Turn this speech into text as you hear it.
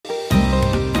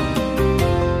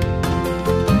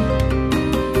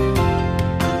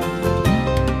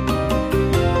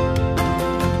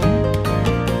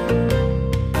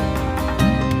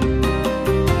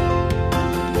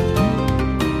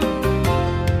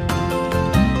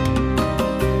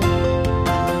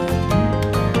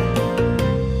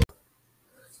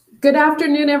Good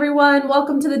afternoon, everyone.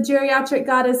 Welcome to the Geriatric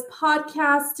Goddess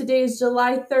podcast. Today is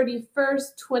July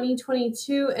 31st,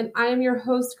 2022, and I am your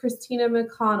host, Christina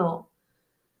McConnell.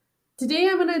 Today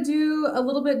I'm going to do a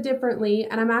little bit differently,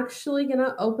 and I'm actually going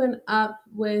to open up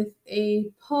with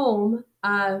a poem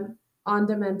on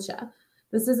dementia.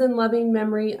 This is in loving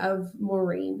memory of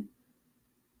Maureen.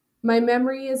 My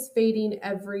memory is fading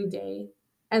every day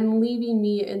and leaving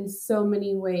me in so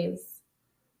many ways.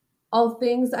 All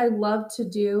things I love to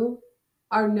do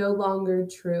are no longer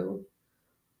true.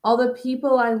 All the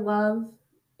people I love,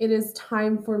 it is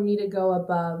time for me to go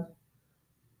above.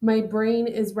 My brain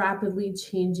is rapidly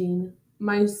changing.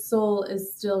 My soul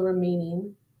is still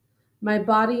remaining. My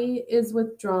body is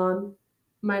withdrawn.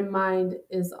 My mind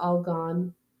is all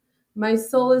gone. My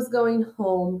soul is going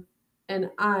home, and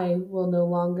I will no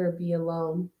longer be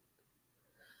alone.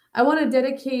 I want to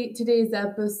dedicate today's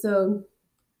episode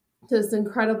to this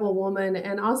incredible woman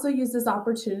and also use this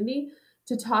opportunity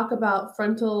to talk about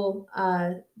frontal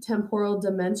temporal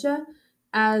dementia,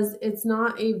 as it's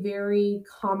not a very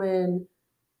common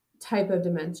type of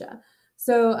dementia.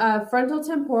 So frontal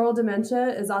temporal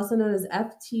dementia is also known as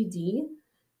FTD,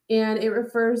 and it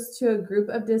refers to a group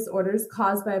of disorders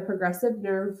caused by a progressive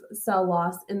nerve cell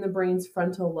loss in the brain's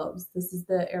frontal lobes. This is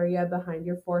the area behind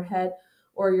your forehead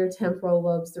or your temporal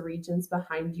lobes, the regions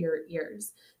behind your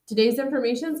ears. Today's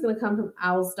information is going to come from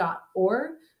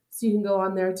owls.org, so you can go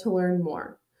on there to learn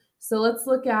more. So let's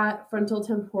look at frontal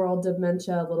temporal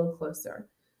dementia a little closer.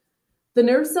 The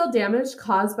nerve cell damage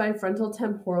caused by frontal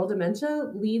temporal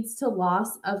dementia leads to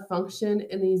loss of function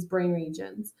in these brain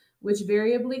regions, which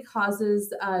variably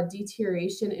causes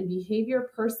deterioration in behavior,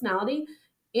 personality,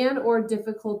 and or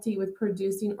difficulty with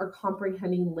producing or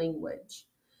comprehending language.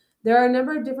 There are a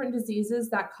number of different diseases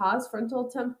that cause frontal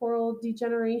temporal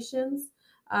degenerations.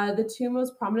 The two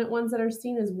most prominent ones that are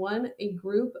seen is one, a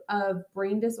group of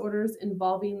brain disorders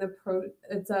involving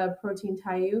it's a protein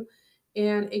tau,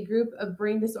 and a group of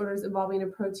brain disorders involving a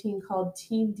protein called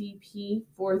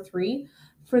TDP43.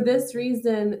 For this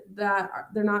reason that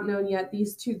they're not known yet,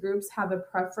 these two groups have a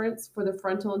preference for the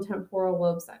frontal and temporal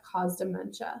lobes that cause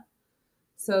dementia.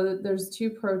 So there's two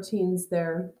proteins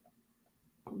there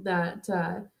that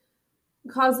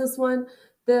cause this one.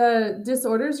 The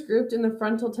disorders grouped in the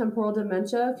frontal temporal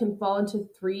dementia can fall into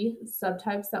three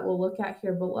subtypes that we'll look at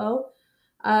here below.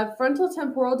 Frontal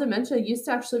temporal dementia used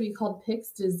to actually be called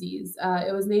Pick's disease.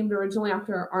 It was named originally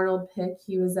after Arnold Pick.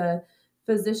 He was a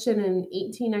physician in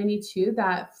 1892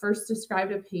 that first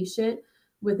described a patient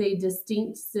with a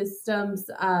distinct systems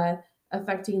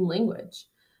affecting language.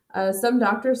 Some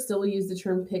doctors still use the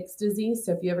term Pick's disease,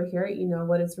 so if you ever hear it, you know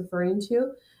what it's referring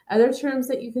to. Other terms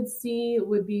that you could see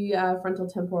would be frontal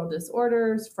temporal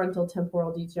disorders, frontal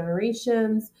temporal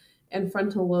degenerations, and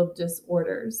frontal lobe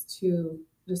disorders to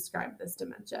describe this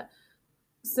dementia.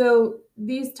 So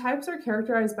these types are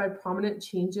characterized by prominent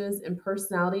changes in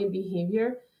personality and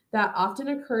behavior that often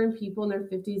occur in people in their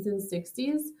 50s and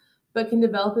 60s, but can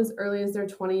develop as early as their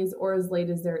 20s or as late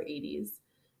as their 80s.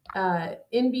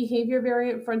 In behavior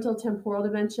variant frontal temporal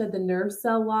dementia, the nerve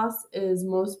cell loss is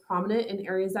most prominent in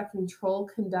areas that control,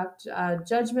 conduct,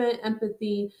 judgment,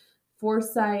 empathy,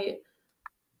 foresight,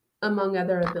 among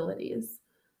other abilities.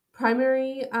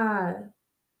 Primary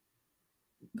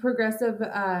progressive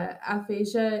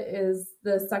aphasia is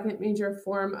the second major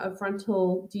form of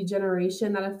frontal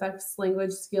degeneration that affects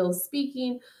language skills,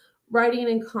 speaking, writing,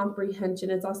 and comprehension.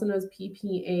 It's also known as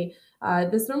PPA.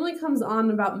 This normally comes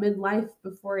on about midlife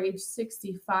before age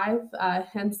 65,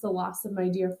 hence the loss of my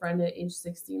dear friend at age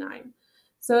 69.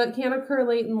 So it can occur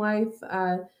late in life.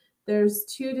 There's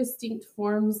two distinct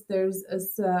forms. There's a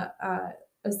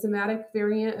somatic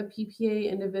variant of PPA.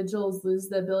 Individuals lose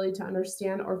the ability to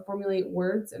understand or formulate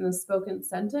words in a spoken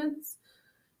sentence.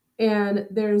 And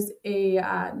there's a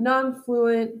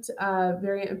non-fluent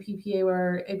variant of PPA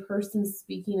where a person's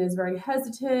speaking is very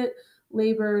hesitant,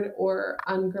 labored, or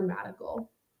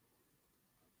ungrammatical.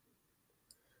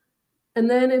 And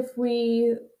then if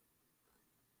we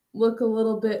look a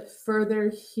little bit further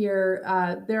here,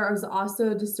 there is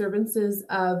also disturbances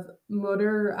of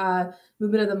motor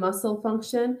movement of the muscle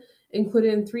function,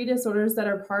 including three disorders that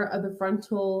are part of the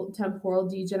frontal temporal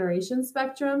degeneration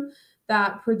spectrum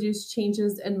that produce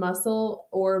changes in muscle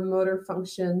or motor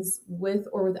functions with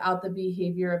or without the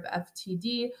behavior of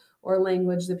FTD or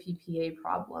language, the PPA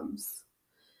problems.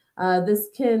 This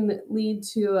can lead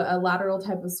to a lateral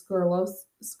type of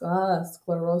sclerosis.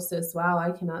 Wow,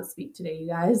 I cannot speak today, you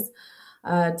guys.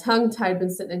 Tongue-tied, been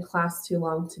sitting in class too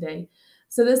long today.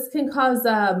 So this can cause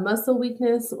muscle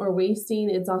weakness or wasting.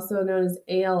 It's also known as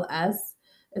ALS.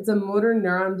 It's a motor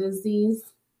neuron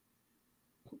disease.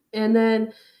 And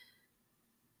then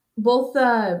Both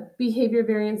the behavior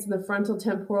variants in the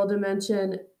frontotemporal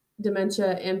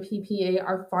dementia and PPA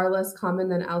are far less common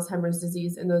than Alzheimer's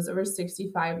disease in those over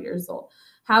 65 years old.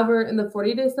 However, in the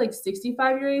 40 to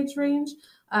 65-year age range,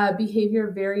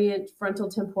 behavior variant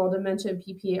frontotemporal dementia and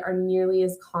PPA are nearly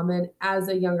as common as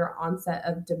a younger onset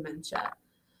of dementia.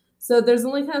 So there's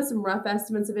only kind of some rough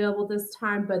estimates available this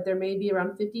time, but there may be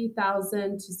around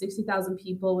 50,000 to 60,000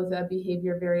 people with a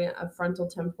behavior variant of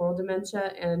frontotemporal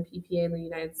dementia and PPA in the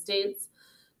United States,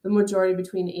 the majority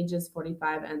between ages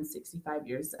 45 and 65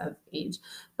 years of age.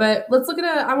 But I want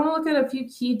to look at a few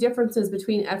key differences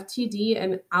between FTD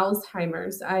and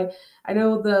Alzheimer's. I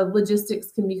know the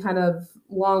logistics can be kind of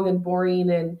long and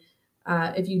boring, and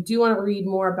if you do want to read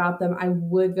more about them, I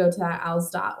would go to that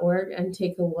alz.org and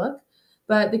take a look.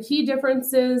 But the key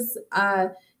difference is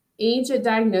age at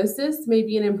diagnosis may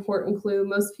be an important clue.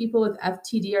 Most people with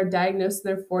FTD are diagnosed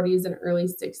in their 40s and early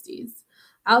 60s.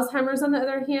 Alzheimer's, on the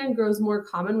other hand, grows more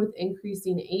common with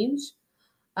increasing age.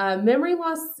 Memory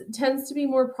loss tends to be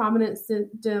more prominent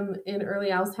symptom in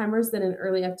early Alzheimer's than in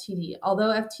early FTD,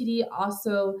 although FTD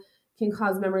also can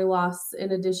cause memory loss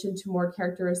in addition to more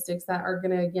characteristics that are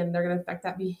they're going to affect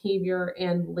that behavior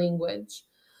and language.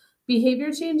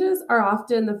 Behavior changes are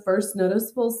often the first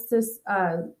noticeable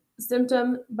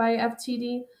symptom by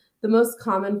FTD, the most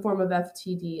common form of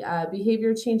FTD.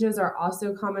 Behavior changes are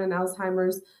also common in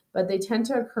Alzheimer's, but they tend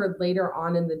to occur later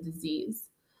on in the disease.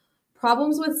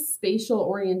 Problems with spatial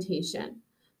orientation.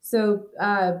 So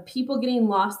people getting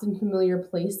lost in familiar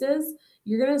places,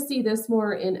 you're going to see this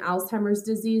more in Alzheimer's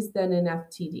disease than in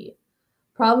FTD.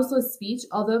 Problems with speech,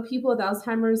 although people with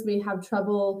Alzheimer's may have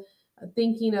trouble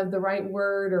thinking of the right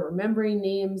word or remembering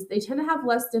names, they tend to have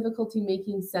less difficulty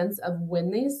making sense of when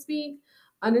they speak,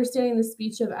 understanding the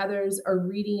speech of others, or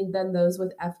reading than those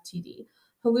with FTD.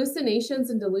 Hallucinations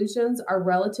and delusions are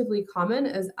relatively common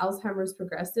as Alzheimer's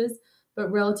progresses,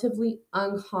 but relatively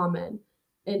uncommon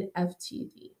in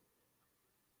FTD.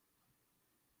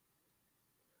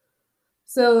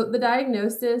 So the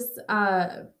diagnosis,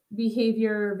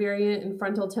 behavior variant and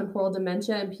frontotemporal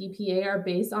dementia and PPA are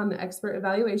based on expert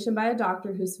evaluation by a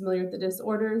doctor who's familiar with the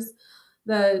disorders.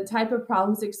 The type of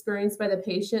problems experienced by the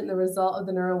patient and the result of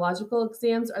the neurological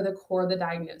exams are the core of the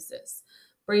diagnosis.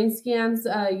 Brain scans,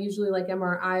 usually like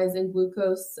MRIs and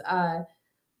glucose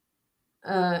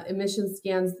emission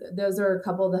scans, those are a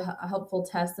couple of the helpful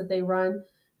tests that they run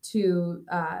to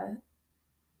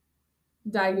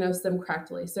diagnose them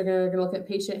correctly. So they're going to look at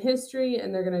patient history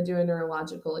and they're going to do a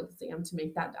neurological exam to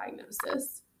make that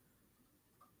diagnosis.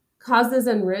 Causes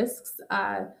and risks.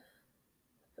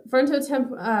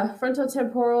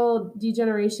 Frontotemporal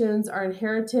degenerations are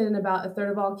inherited in about a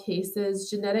third of all cases.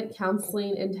 Genetic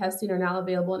counseling and testing are now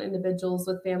available in individuals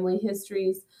with family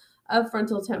histories of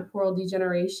frontotemporal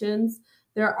degenerations.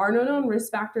 There are no known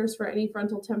risk factors for any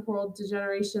frontotemporal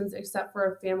degenerations except for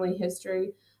a family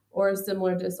history or a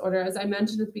similar disorder. As I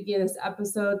mentioned at the beginning of this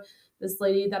episode, this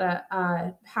lady that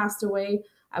passed away,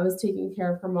 I was taking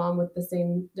care of her mom with the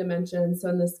same dementia, and so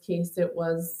in this case, it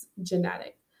was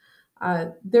genetic.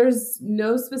 There's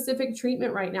no specific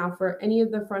treatment right now for any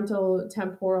of the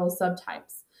frontotemporal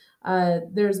subtypes.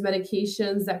 There's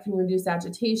medications that can reduce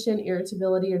agitation,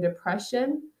 irritability, or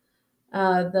depression.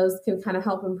 Those can kind of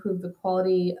help improve the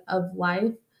quality of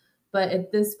life, but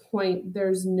at this point,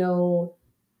 there's no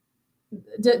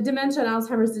dementia and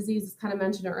Alzheimer's disease, as kind of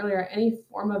mentioned earlier, any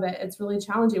form of it, it's really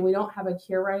challenging. We don't have a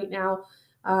cure right now.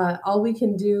 All we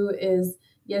can do is,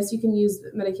 yes, you can use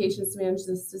medications to manage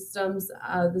the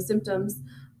symptoms.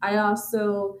 I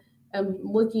also am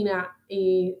looking at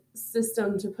a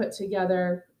system to put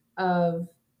together of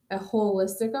a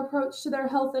holistic approach to their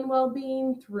health and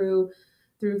well-being through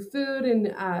food and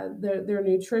their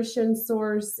nutrition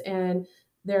source and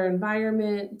their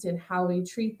environment and how we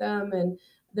treat them. And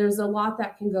there's a lot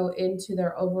that can go into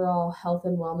their overall health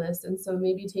and wellness. And so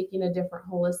maybe taking a different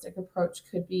holistic approach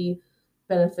could be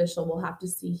beneficial. We'll have to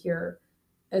see here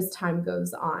as time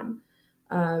goes on.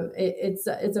 It's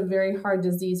a very hard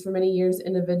disease. For many years,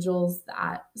 individuals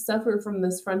that suffer from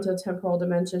this frontotemporal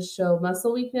dementia show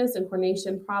muscle weakness and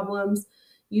coordination problems,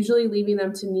 usually leaving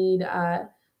them to need a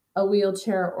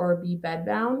wheelchair or be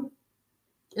bedbound.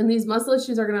 And these muscle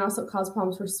issues are going to also cause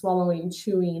problems for swallowing,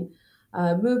 chewing,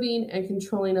 moving, and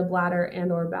controlling a bladder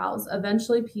and or bowels.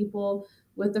 Eventually, people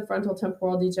with the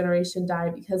frontotemporal degeneration die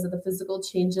because of the physical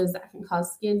changes that can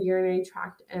cause skin, urinary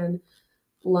tract, and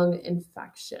lung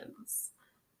infections.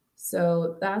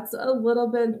 So that's a little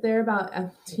bit there about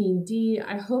FTD.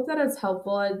 I hope that it's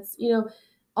helpful. It's,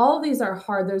 all of these are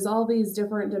hard. There's all these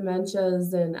different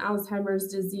dementias and Alzheimer's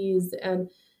disease, and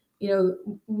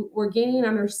we're gaining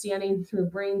understanding through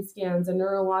brain scans and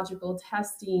neurological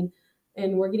testing,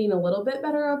 and we're getting a little bit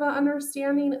better of an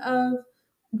understanding of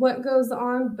what goes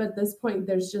on. But at this point,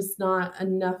 there's just not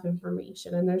enough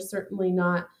information, and there's certainly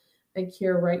not a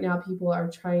cure right now. People are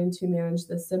trying to manage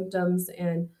the symptoms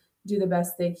and do the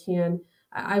best they can.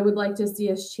 I would like to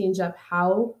see us change up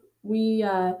how we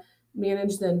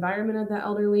manage the environment of the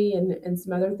elderly, and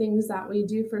some other things that we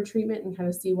do for treatment, and kind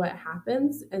of see what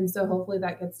happens. And so hopefully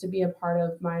that gets to be a part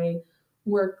of my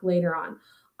work later on.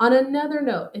 On another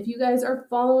note, if you guys are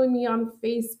following me on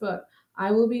Facebook,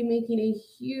 I will be making a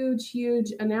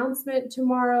huge announcement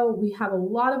tomorrow. We have a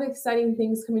lot of exciting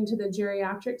things coming to the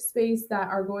geriatric space that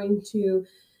are going to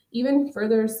even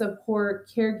further support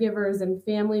caregivers and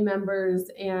family members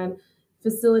and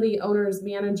facility owners,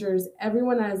 managers,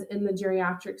 everyone that is in the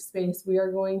geriatric space. We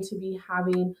are going to be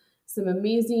having some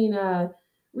amazing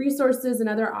resources and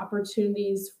other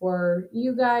opportunities for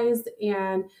you guys.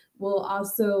 And we'll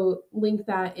also link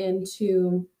that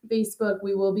into Facebook.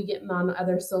 We will be getting on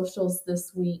other socials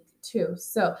this week too.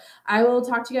 So I will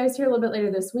talk to you guys here a little bit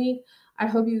later this week. I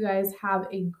hope you guys have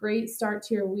a great start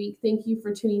to your week. Thank you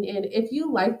for tuning in. If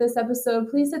you like this episode,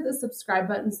 please hit the subscribe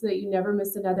button so that you never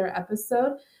miss another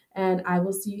episode. And I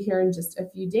will see you here in just a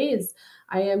few days.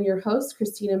 I am your host,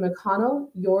 Christina McConnell,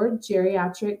 your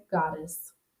geriatric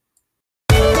goddess.